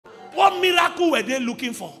What miracle were they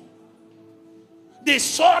looking for? They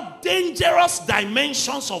saw dangerous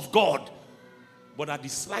dimensions of God. But at the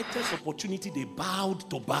slightest opportunity, they bowed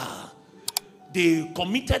to Baal. They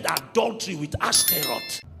committed adultery with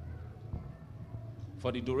Ashtaroth.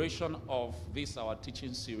 For the duration of this, our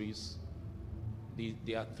teaching series,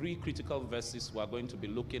 there are 3 critical verses we are going to be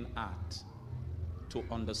looking at to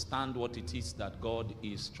understand what it is that God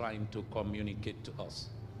is trying to communicate to us.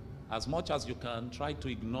 As much as you can, try to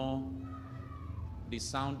ignore the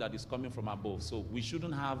sound that is coming from above. So we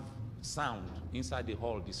shouldn't have sound inside the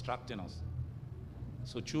hall distracting us.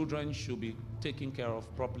 So children should be taken care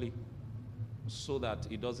of properly so that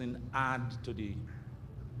it doesn't add to the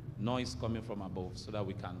noise coming from above, so that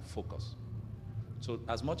we can focus. So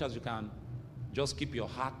as much as you can, just keep your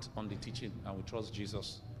heart on the teaching, and we trust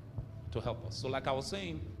Jesus to help us. So like I was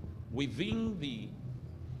saying, within the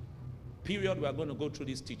period we are going to go through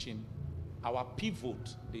this teaching, our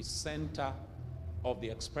pivot, the center of the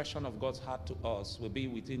expression of God's heart to us, will be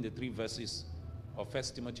within the 3 verses of 1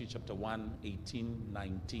 Timothy chapter 1, 18,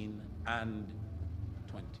 19, and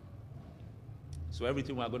 20. So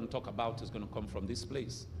everything we are going to talk about is going to come from this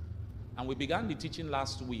place. And we began the teaching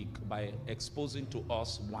last week by exposing to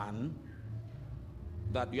us, one,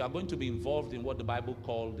 that you are going to be involved in what the Bible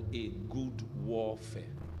called a good warfare.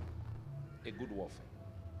 A good warfare.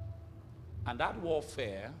 And that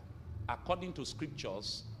warfare, according to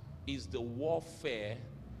scriptures, is the warfare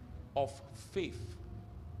of faith.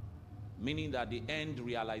 Meaning that the end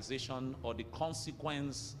realization or the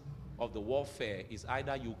consequence of the warfare is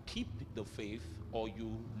either you keep the faith or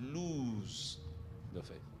you lose the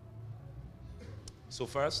faith. So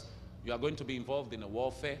first, you are going to be involved in a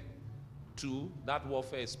warfare. 2, that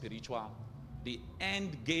warfare is spiritual. The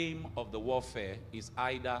end game of the warfare is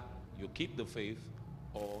either you keep the faith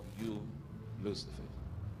or you lose the faith.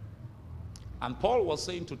 And Paul was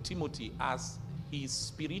saying to Timothy as his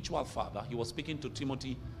spiritual father, he was speaking to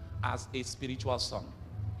Timothy as a spiritual son.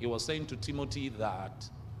 He was saying to Timothy that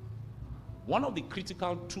one of the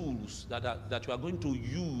critical tools that you are going to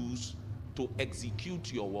use to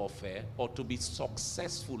execute your warfare or to be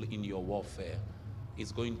successful in your warfare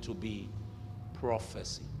is going to be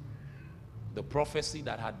prophecy. The prophecy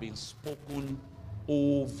that had been spoken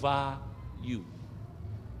over you.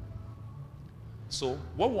 So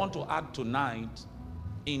what we want to add tonight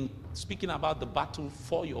in speaking about the battle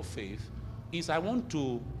for your faith is I want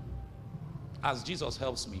to, as Jesus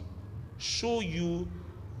helps me, show you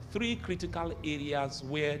 3 critical areas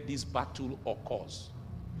where this battle occurs.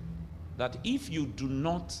 That if you do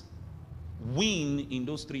not win in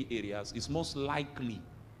those 3 areas, it's most likely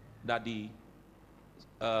that the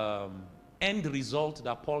end result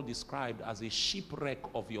that Paul described as a shipwreck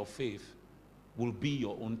of your faith will be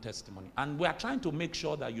your own testimony. And we are trying to make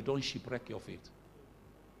sure that you don't shipwreck your faith.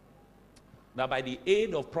 That by the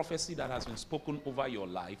aid of prophecy that has been spoken over your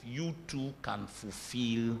life, you too can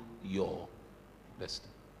fulfill your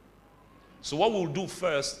destiny. So what we'll do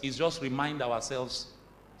first is just remind ourselves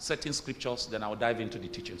certain scriptures, then I'll dive into the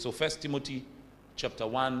teaching. So 1 Timothy chapter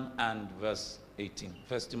 1 and verse 18.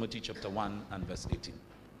 1 Timothy chapter 1 and verse 18.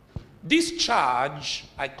 This charge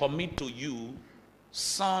I commit to you,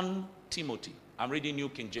 son Timothy. I'm reading New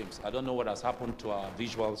King James. I don't know what has happened to our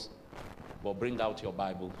visuals, but bring out your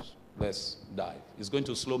Bibles. Let's dive. It's going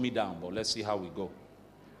to slow me down, but let's see how we go.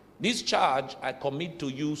 This charge I commit to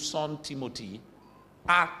you, son Timothy,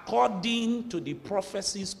 according to the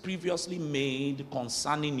prophecies previously made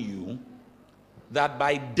concerning you, that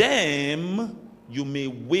by them you may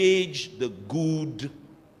wage the good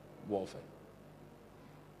warfare.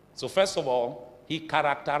 So first of all, he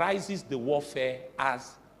characterizes the warfare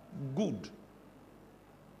as good.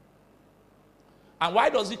 And why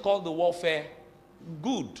does he call the warfare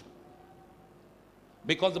good?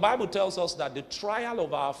 Because the Bible tells us that the trial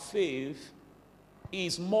of our faith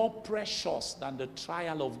is more precious than the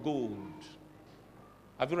trial of gold.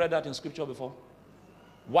 Have you read that in scripture before?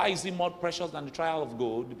 Why is it more precious than the trial of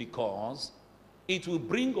gold? Because it will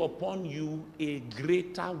bring upon you a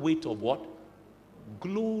greater weight of what?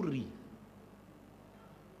 Glory.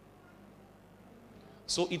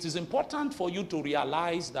 So it is important for you to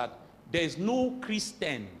realize that there is no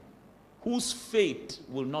Christian whose faith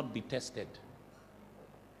will not be tested.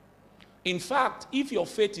 In fact, if your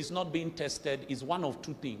faith is not being tested, it's one of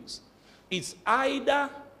 2 things. It's either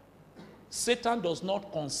Satan does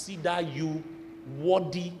not consider you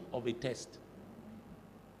worthy of a test.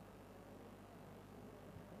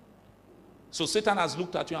 So Satan has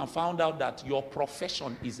looked at you and found out that your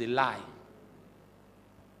profession is a lie.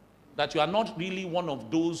 That you are not really one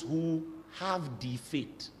of those who have the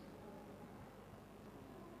faith.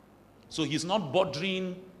 So he's not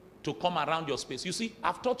bothering to come around your space. You see,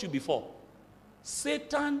 I've taught you before.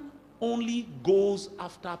 Satan only goes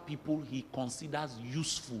after people he considers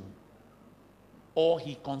useful or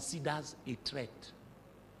he considers a threat.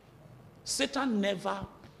 Satan never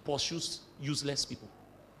pursues useless people.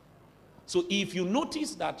 So if you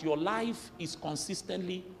notice that your life is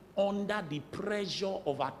consistently under the pressure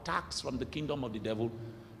of attacks from the kingdom of the devil,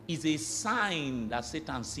 is a sign that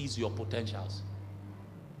Satan sees your potentials.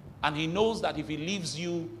 And he knows that if he leaves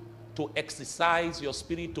you to exercise your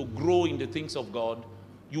spirit, to grow in the things of God,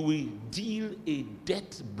 you will deal a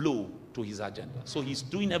death blow to his agenda. So he's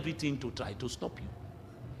doing everything to try to stop you.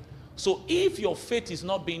 So if your faith is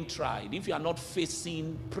not being tried, if you are not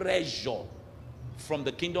facing pressure from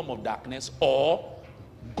the kingdom of darkness, or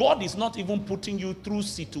God is not even putting you through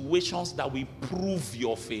situations that will prove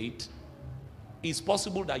your faith, it's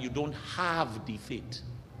possible that you don't have the faith.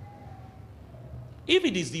 If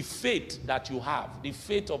it is the faith that you have, the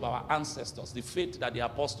faith of our ancestors, the faith that the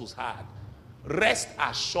apostles had, rest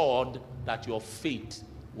assured that your faith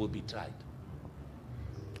will be tried.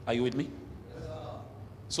 Are you with me?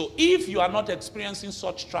 So if you are not experiencing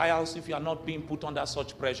such trials, if you are not being put under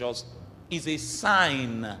such pressures, is a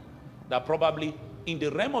sign that probably in the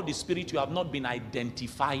realm of the spirit you have not been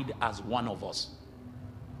identified as one of us.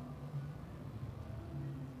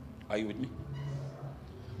 Are you with me?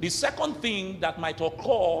 The second thing that might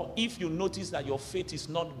occur if you notice that your faith is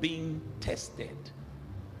not being tested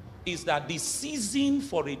is that the season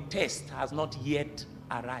for a test has not yet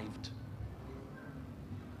arrived.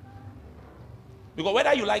 Because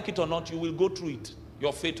whether you like it or not, you will go through it.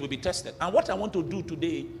 Your faith will be tested. And what I want to do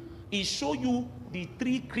today is show you the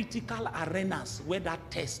 3 critical arenas where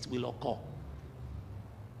that test will occur.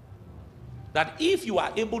 That if you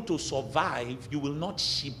are able to survive, you will not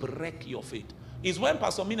shipwreck your faith. It's when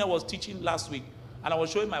Pastor Mina was teaching last week, and I was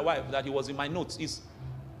showing my wife that he was in my notes, is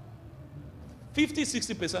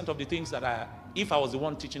 50-60% of the things that if I was the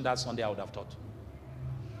one teaching that Sunday, I would have taught.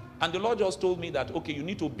 And the Lord just told me that, okay, you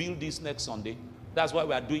need to build this next Sunday. That's why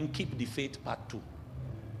we are doing Keep the Faith Part 2.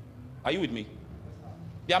 Are you with me?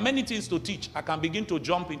 There are many things to teach. I can begin to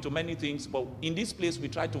jump into many things, but in this place we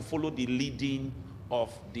try to follow the leading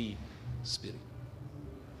of the Spirit.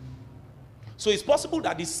 So it's possible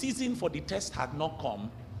that the season for the test had not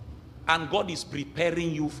come, and God is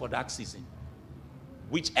preparing you for that season.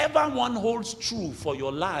 Whichever one holds true for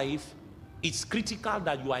your life, it's critical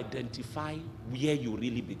that you identify where you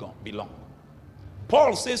really belong.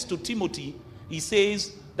 Paul says to Timothy, he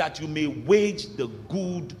says that you may wage the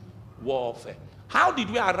good warfare. How did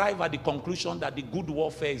we arrive at the conclusion that the good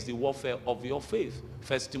warfare is the warfare of your faith?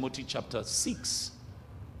 1 Timothy chapter 6.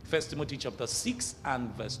 1 Timothy chapter 6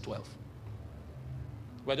 and verse 12.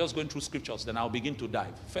 We're just going through scriptures, then I'll begin to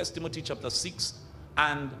dive. 1 Timothy chapter 6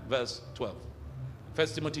 and verse 12. 1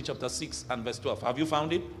 Timothy chapter 6 and verse 12. Have you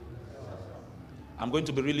found it? I'm going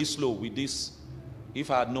to be really slow with this.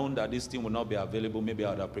 If I had known that this thing would not be available, maybe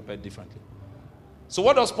I would have prepared differently. So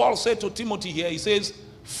what does Paul say to Timothy here? He says,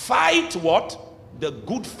 fight what? The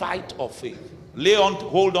good fight of faith.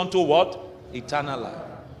 Hold on to what? Eternal life.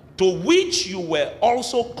 To which you were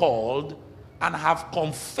also called and have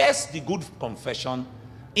confessed the good confession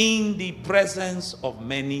in the presence of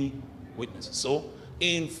many witnesses. So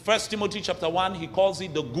in 1 Timothy chapter 1, he calls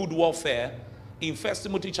it the good warfare. In 1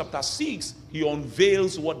 Timothy chapter 6, he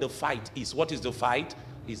unveils what the fight is. What is the fight?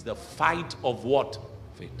 It's the fight of what?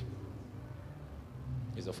 Faith.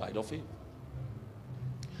 It's the fight of faith.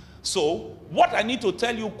 So, what I need to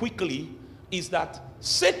tell you quickly is that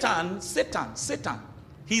Satan,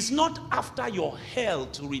 he's not after your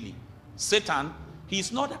health really. Satan,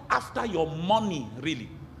 he's not after your money really.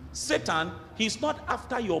 Satan, he's not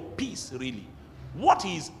after your peace really. What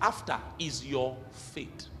he's after is your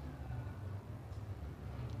faith.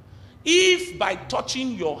 If by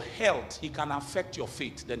touching your health he can affect your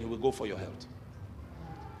faith, then he will go for your health.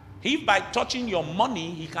 If by touching your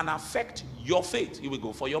money he can affect your faith, he will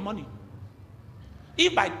go for your money.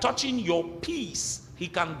 If by touching your peace he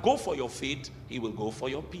can go for your faith, he will go for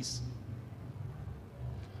your peace.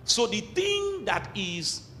 So the thing that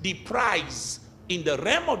is the prize in the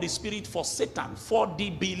realm of the spirit for Satan, for the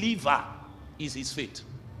believer, is his faith.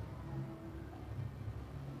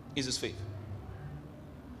 Is his faith.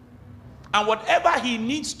 And whatever he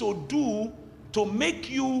needs to do to make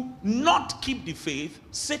you not keep the faith,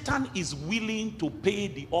 Satan is willing to pay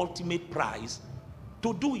the ultimate price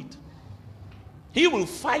to do it. He will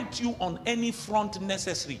fight you on any front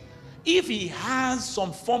necessary. If he has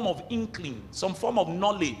some form of inkling, some form of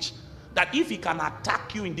knowledge, that if he can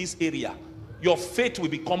attack you in this area, your faith will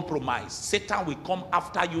be compromised. Satan will come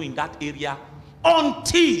after you in that area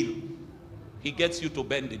until he gets you to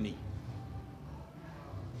bend the knee.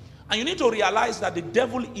 And you need to realize that the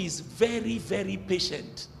devil is very, very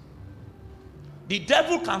patient. The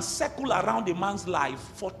devil can circle around a man's life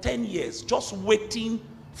for 10 years, just waiting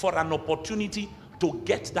for an opportunity to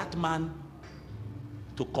get that man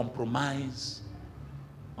to compromise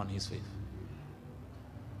on his faith.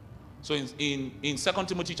 So in 2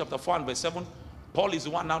 Timothy chapter 4 and verse 7, Paul is the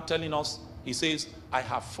one now telling us, he says, I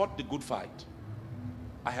have fought the good fight.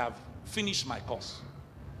 I have finished my course.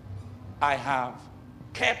 I have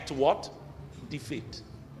kept what? The faith.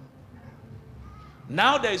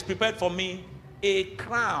 Now there is prepared for me a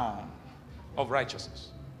crown of righteousness.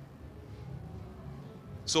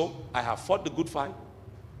 So I have fought the good fight.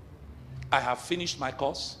 I have finished my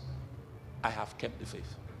course. I have kept the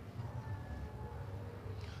faith.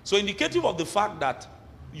 So indicative of the fact that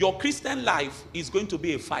your Christian life is going to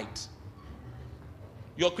be a fight.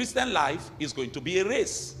 Your Christian life is going to be a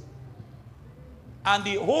race. And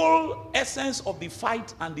the whole essence of the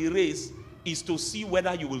fight and the race is to see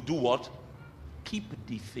whether you will do what? Keep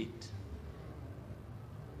the faith.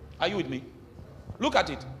 Are you with me? Look at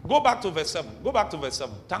it. Go back to verse 7. Go back to verse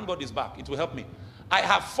 7. Thank God it's back. It will help me. I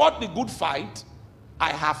have fought the good fight.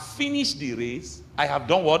 I have finished the race. I have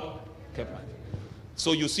done what? Kept my faith.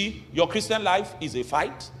 So you see, your Christian life is a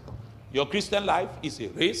fight. Your Christian life is a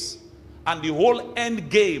race. And the whole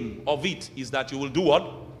end game of it is that you will do what?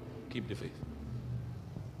 Keep the faith.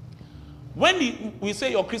 When we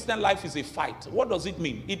say your Christian life is a fight, what does it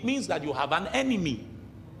mean? It means that you have an enemy.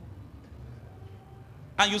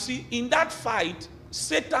 And you see, in that fight,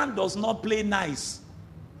 Satan does not play nice.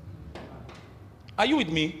 Are you with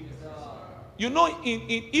me? Yes, you know,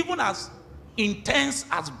 even as intense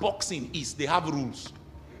as boxing is, they have rules.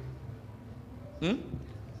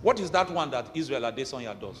 What is that one that Israel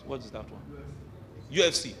Adesanya does? What is that one?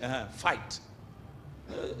 UFC. Fight.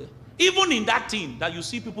 Even in that thing that you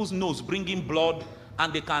see people's nose bringing blood,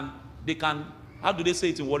 and they can, how do they say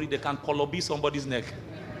it in Warri? They can color-be somebody's neck.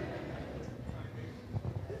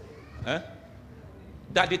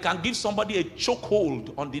 That they can give somebody a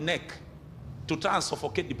chokehold on the neck to try and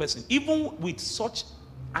suffocate the person. Even with such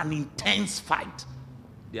an intense fight,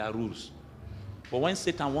 there are rules. But when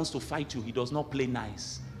Satan wants to fight you, he does not play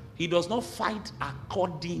nice. He does not fight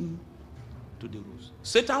according to the rules.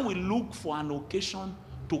 Satan will look for an occasion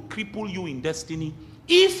to cripple you in destiny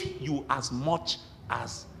if you as much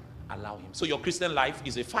as allow him. So your Christian life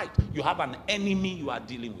is a fight. You have an enemy you are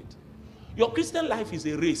dealing with. Your Christian life is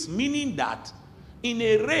a race, meaning that in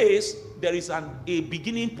a race, there is a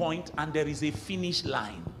beginning point and there is a finish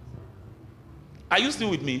line. Are you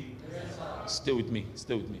still with me? Yes, sir. Stay with me.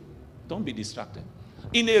 Stay with me. Don't be distracted.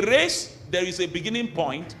 In a race, there is a beginning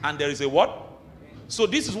point and there is a what? So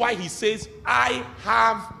this is why he says, I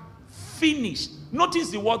have finished. Notice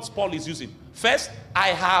the words Paul is using. First, I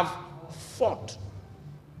have fought.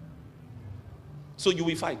 So you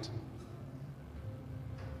will fight.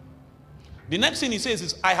 The next thing he says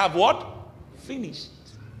is, I have what? Finished.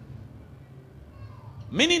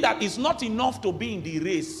 Meaning that it's not enough to be in the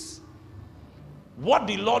race. What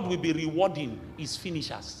the Lord will be rewarding is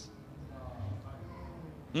finishers.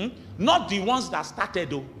 Not the ones that started,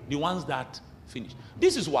 though, the ones that finished.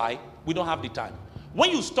 This is why we don't have the time.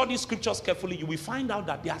 When you study scriptures carefully, you will find out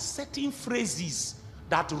that there are certain phrases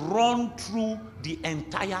that run through the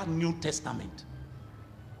entire New Testament.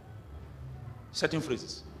 Certain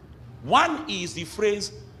phrases. One is the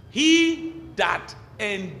phrase, he that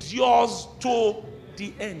endures to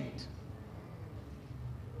the end.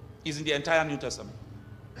 Is in the entire New Testament.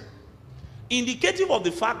 Indicative of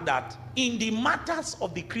the fact that in the matters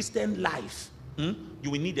of the Christian life, you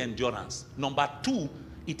will need endurance. Number two,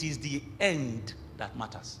 it is the end that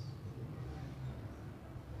matters.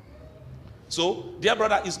 So, dear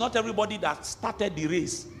brother, it's not everybody that started the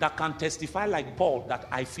race that can testify like Paul that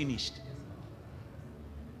I finished.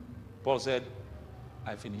 Paul said,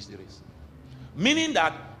 I finished the race. Meaning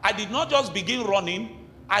that I did not just begin running,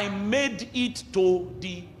 I made it to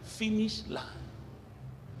the finish line.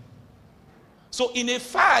 So in a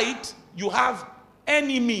fight, you have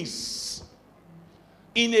enemies.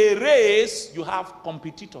 In a race, you have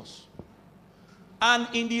competitors. And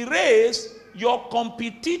in the race, your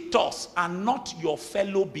competitors are not your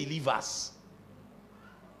fellow believers.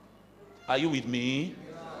 Are you with me?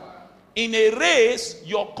 In a race,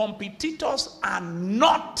 your competitors are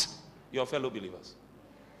not your fellow believers.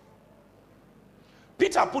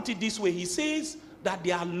 Peter put it this way. He says that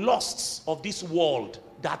there are lusts of this world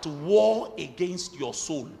that war against your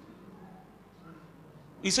soul.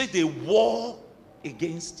 He said they war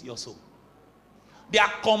against your soul. They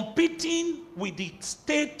are competing with the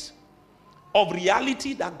state of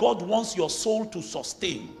reality that God wants your soul to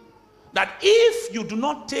sustain. That if you do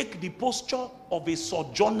not take the posture of a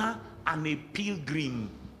sojourner and a pilgrim,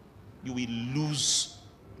 you will lose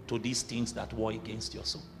to these things that war against your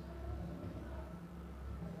soul.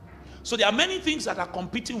 So there are many things that are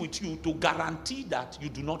competing with you to guarantee that you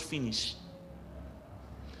do not finish.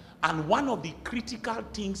 And one of the critical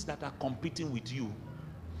things that are competing with you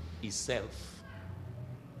is self.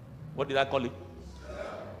 What did I call it?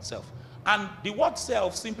 Self. And the word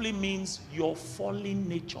self simply means your fallen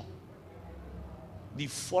nature. The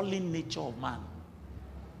fallen nature of man.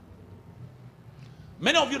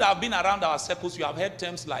 Many of you that have been around our circles, you have heard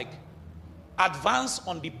terms like advance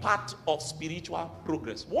on the path of spiritual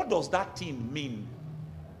progress. What does that thing mean?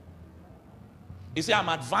 You say, I'm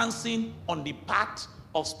advancing on the path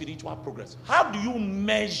of spiritual progress. How do you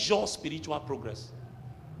measure spiritual progress?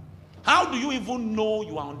 How do you even know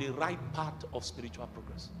you are on the right path of spiritual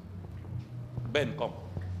progress? Ben, come.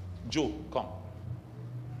 Joe, come.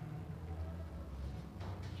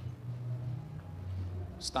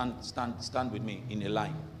 Stand with me in a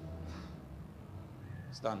line.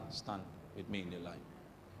 Stand with me in a line.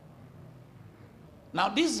 Now,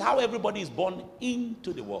 this is how everybody is born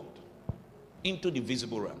into the world, into the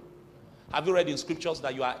visible realm. Have you read in scriptures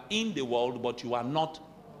that you are in the world, but you are not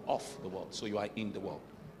of the world? So you are in the world.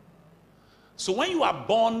 So when you are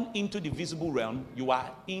born into the visible realm, you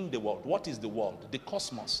are in the world. What is the world? The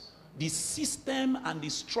cosmos. The system and the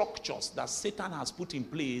structures that Satan has put in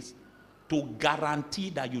place to guarantee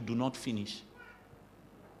that you do not finish.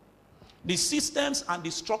 The systems and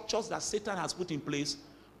the structures that Satan has put in place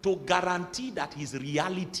to guarantee that his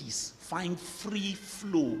realities find free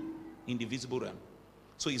flow in the visible realm.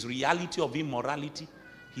 So his reality of immorality,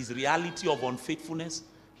 his reality of unfaithfulness,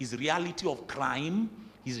 his reality of crime,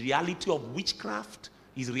 his reality of witchcraft,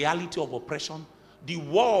 his reality of oppression. The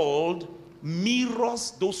world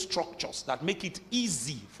mirrors those structures that make it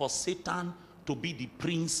easy for Satan to be the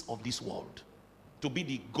prince of this world, to be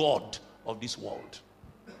the god of this world.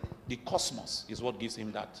 The cosmos is what gives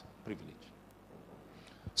him that privilege.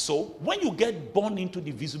 So when you get born into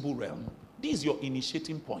the visible realm, this is your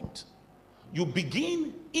initiating point. You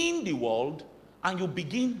begin in the world and you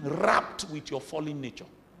begin wrapped with your fallen nature.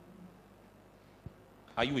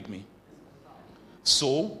 Are you with me?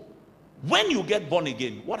 So when you get born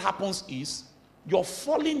again, what happens is your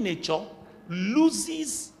fallen nature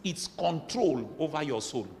loses its control over your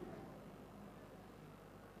soul.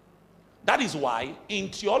 That is why in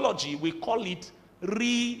theology we call it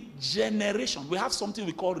regeneration. We have something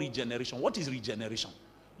we call regeneration. What is regeneration?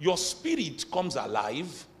 Your spirit comes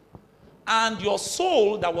alive and your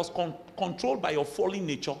soul that was controlled by your fallen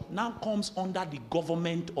nature now comes under the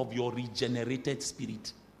government of your regenerated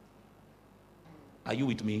spirit. Are you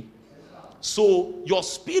with me? So your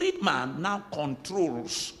spirit man now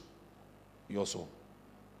controls your soul.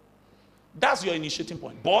 That's your initiating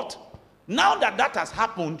point. But now that that has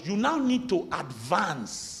happened, you now need to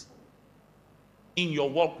advance in your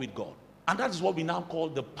walk with God. And that is what we now call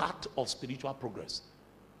the path of spiritual progress.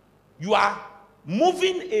 You are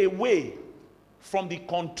moving away from the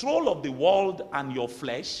control of the world and your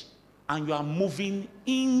flesh, and you are moving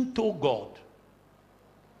into God.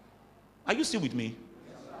 Are you still with me?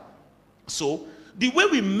 So, the way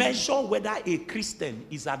we measure whether a Christian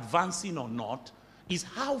is advancing or not is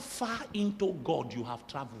how far into God you have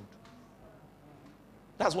traveled.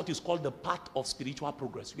 That's what is called the path of spiritual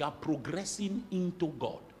progress. You are progressing into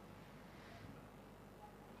God.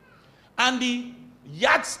 And the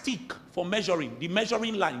yardstick for measuring, the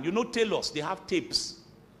measuring line, you know tailors, they have tapes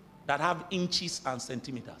that have inches and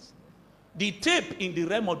centimeters. The tape in the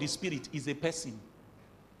realm of the spirit is a person.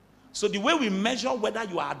 So the way we measure whether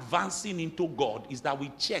you are advancing into God is that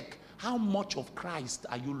we check how much of Christ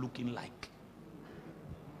are you looking like.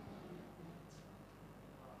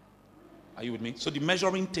 Are you with me? So the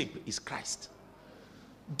measuring tape is Christ.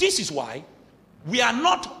 This is why we are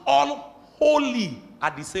not all holy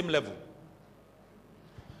at the same level.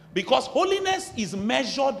 Because holiness is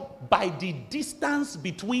measured by the distance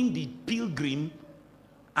between the pilgrim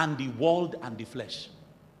and the world and the flesh.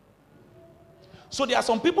 So there are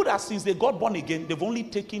some people that since they got born again, they've only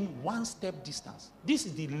taken one step distance. This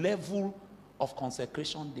is the level of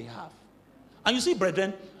consecration they have. And you see,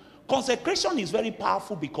 brethren, consecration is very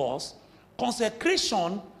powerful because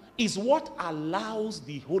consecration is what allows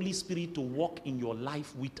the Holy Spirit to work in your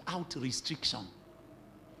life without restriction.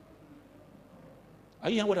 Are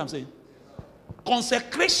you hearing what I'm saying?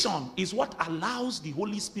 Consecration is what allows the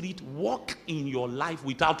Holy Spirit work in your life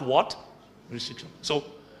without what? Restriction. So,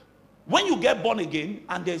 when you get born again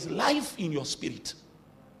and there's life in your spirit,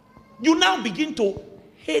 you now begin to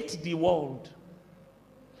hate the world.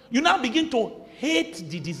 You now begin to hate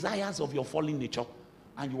the desires of your fallen nature,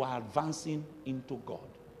 and you are advancing into God.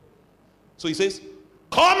 So he says,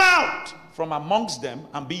 come out from amongst them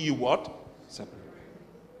and be ye what? Separate.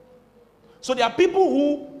 So there are people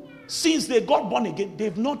who, since they got born again,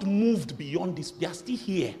 they've not moved beyond this. They are still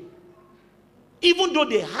here. Even though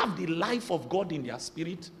they have the life of God in their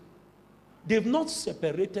spirit, they've not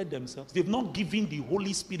separated themselves. They've not given the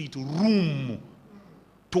Holy Spirit room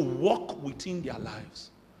to walk within their lives.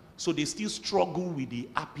 So they still struggle with the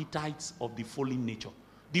appetites of the fallen nature.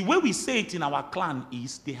 The way we say it in our clan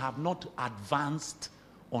is they have not advanced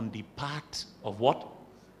on the path of what?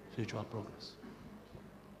 Spiritual progress.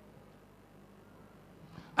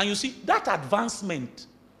 And you see, that advancement,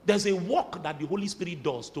 there's a work that the Holy Spirit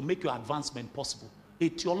does to make your advancement possible. A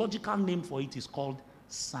theological name for it is called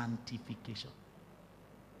sanctification.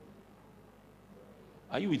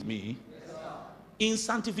 Are you with me? Yes, sir. In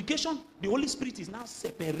sanctification, the Holy Spirit is now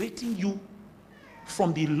separating you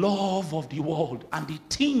from the love of the world and the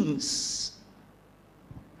things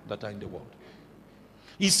that are in the world.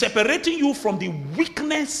 He's separating you from the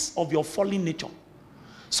weakness of your fallen nature.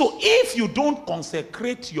 So if you don't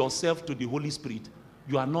consecrate yourself to the Holy Spirit,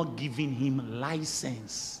 you are not giving him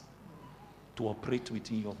license to operate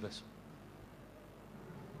within your vessel.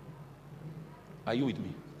 Are you with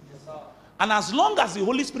me? Yes, sir. And as long as the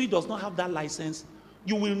Holy Spirit does not have that license,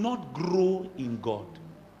 you will not grow in God.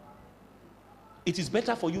 It is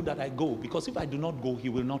better for you that I go, because if I do not go, he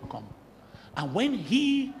will not come. And when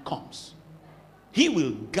he comes, he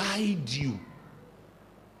will guide you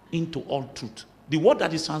into all truth. The word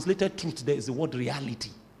that is translated truth there is the word reality.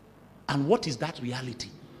 And what is that reality?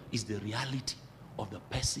 Is the reality of the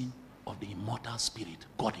person of the immortal spirit,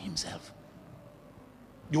 God himself.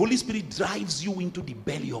 The Holy Spirit drives you into the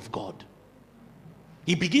belly of God.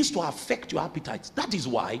 He begins to affect your appetites. That is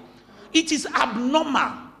why it is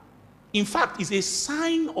abnormal. In fact, it's a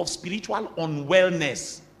sign of spiritual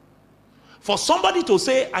unwellness for somebody to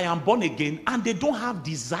say, I am born again, and they don't have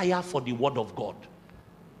desire for the word of God.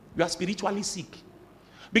 You are spiritually sick.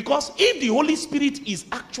 Because if the Holy Spirit is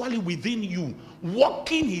actually within you,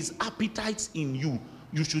 working his appetites in you,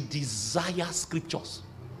 you should desire scriptures.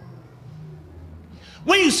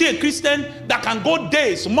 When you see a Christian that can go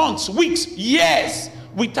days, months, weeks, years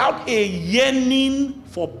without a yearning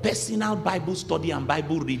for personal Bible study and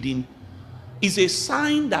Bible reading, is a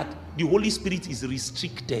sign that the Holy Spirit is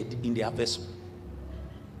restricted in their vessel.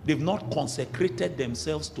 They've not consecrated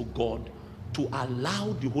themselves to God to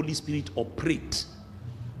allow the Holy Spirit operate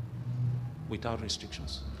without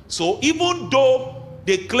restrictions. So even though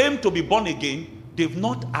they claim to be born again, they've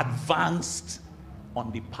not advanced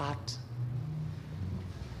on the path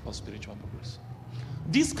of spiritual progress.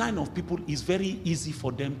 This kind of people, is very easy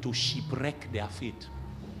for them to shipwreck their faith.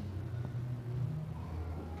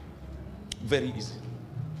 Very easy.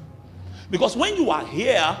 Because when you are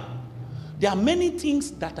here, there are many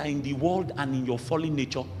things that are in the world and in your fallen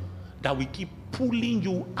nature that will keep pulling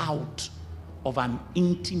you out of an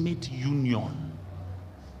intimate union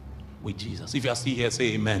with Jesus. If you are still here,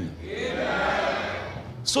 say amen. Amen.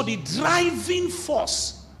 So the driving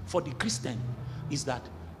force for the Christian is that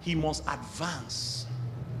he must advance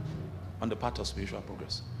on the path of spiritual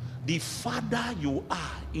progress. The farther you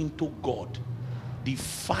are into God, the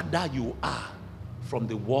farther you are from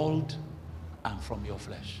the world and from your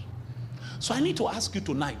flesh. So I need to ask you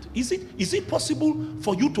tonight, is it possible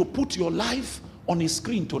for you to put your life on a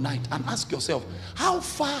screen tonight and ask yourself, how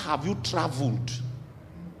far have you traveled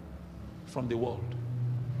from the world?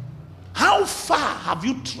 How far have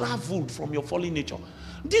you traveled from your fallen nature?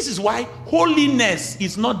 This is why holiness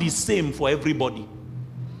is not the same for everybody.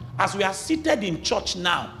 As we are seated in church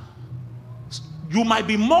now, you might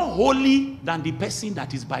be more holy than the person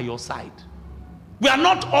that is by your side. We are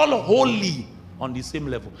not all holy on the same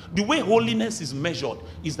level. The way holiness is measured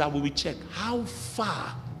is that we will check how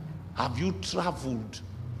far have you traveled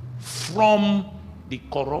from the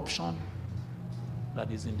corruption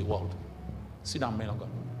that is in the world. Sit down, men of God.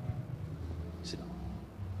 Sit down.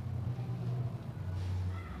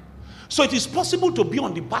 So it is possible to be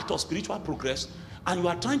on the path of spiritual progress and you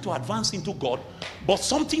are trying to advance into God, but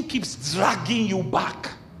something keeps dragging you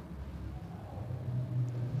back.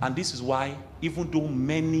 And this is why, even though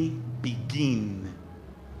many begin,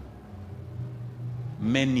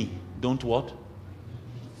 many don't what?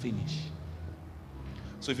 Finish.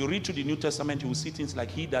 So if you read through the New Testament, you will see things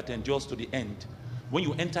like he that endures to the end. When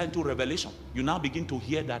you enter into Revelation, you now begin to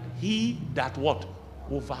hear that he that what?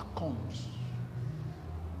 Overcomes.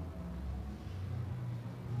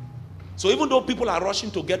 So even though people are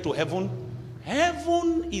rushing to get to heaven,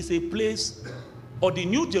 heaven is a place or the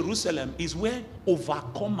New Jerusalem is where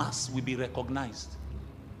overcomers will be recognized.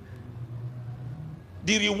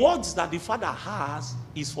 The rewards that the Father has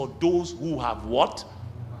is for those who have what?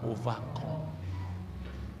 Overcome.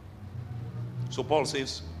 So Paul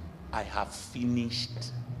says, I have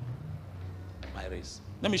finished my race.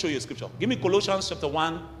 Let me show you a scripture. Give me Colossians chapter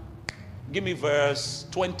 1. Give me verse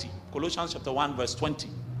 20. Colossians chapter 1 verse 20.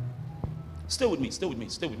 Stay with me, stay with me,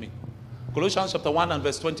 stay with me. Colossians chapter 1 and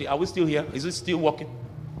verse 20. Are we still here? Is it still working?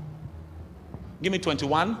 Give me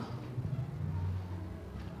 21.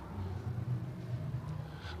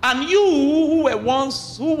 And you who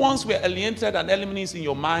once were alienated and enemies in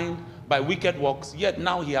your mind by wicked works, yet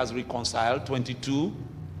now he has reconciled, 22,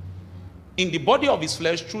 in the body of his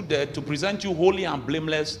flesh through death, to present you holy and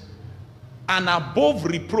blameless and above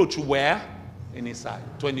reproach where? In his sight.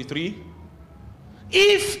 23.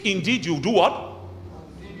 If indeed you do what?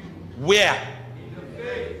 Where? In the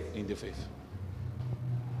faith. In the faith.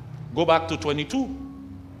 Go back to 22.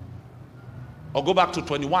 Or go back to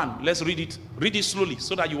 21. Let's read it. Read it slowly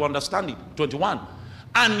so that you understand it. 21.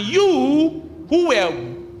 And you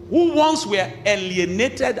who once were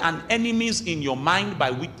alienated and enemies in your mind by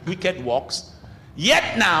wicked works,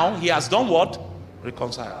 yet now he has done what?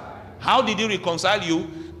 Reconciled. How did he reconcile you?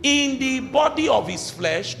 In the body of his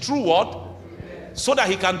flesh through what? So that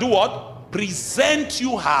he can do what? Present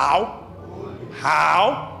you how?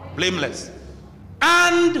 How? Blameless.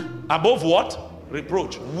 And above what?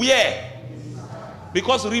 Reproach. Where?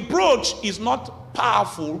 Because reproach is not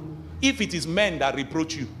powerful if it is men that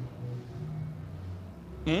reproach you.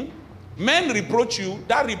 Men reproach you.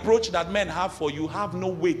 That reproach that men have for you have no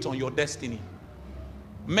weight on your destiny.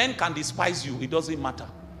 Men can despise you. It doesn't matter.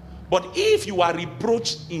 But if you are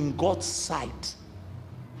reproached in God's sight,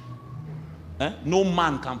 no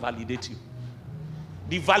man can validate you.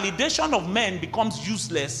 The validation of men becomes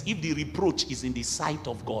useless if the reproach is in the sight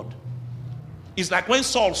of God. It's like when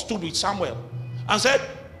Saul stood with Samuel and said,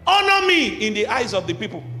 honor me in the eyes of the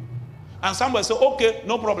people. And Samuel said, okay,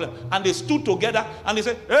 no problem. And they stood together and they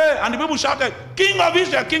said, hey, and the people shouted, King of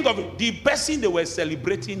Israel, King of Israel. The person they were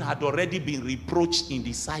celebrating had already been reproached in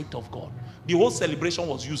the sight of God. The whole celebration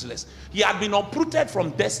was useless. He had been uprooted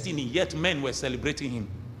from destiny, yet men were celebrating him.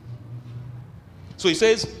 So he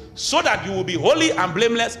says, so that you will be holy and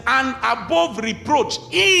blameless and above reproach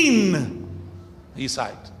in his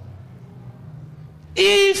sight.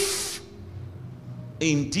 If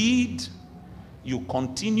indeed you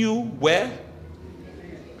continue where?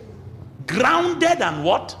 Grounded and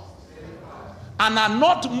what? And are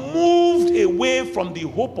not moved away from the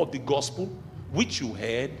hope of the gospel which you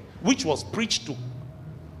heard, which was preached to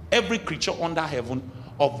every creature under heaven,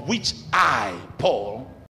 of which I, Paul,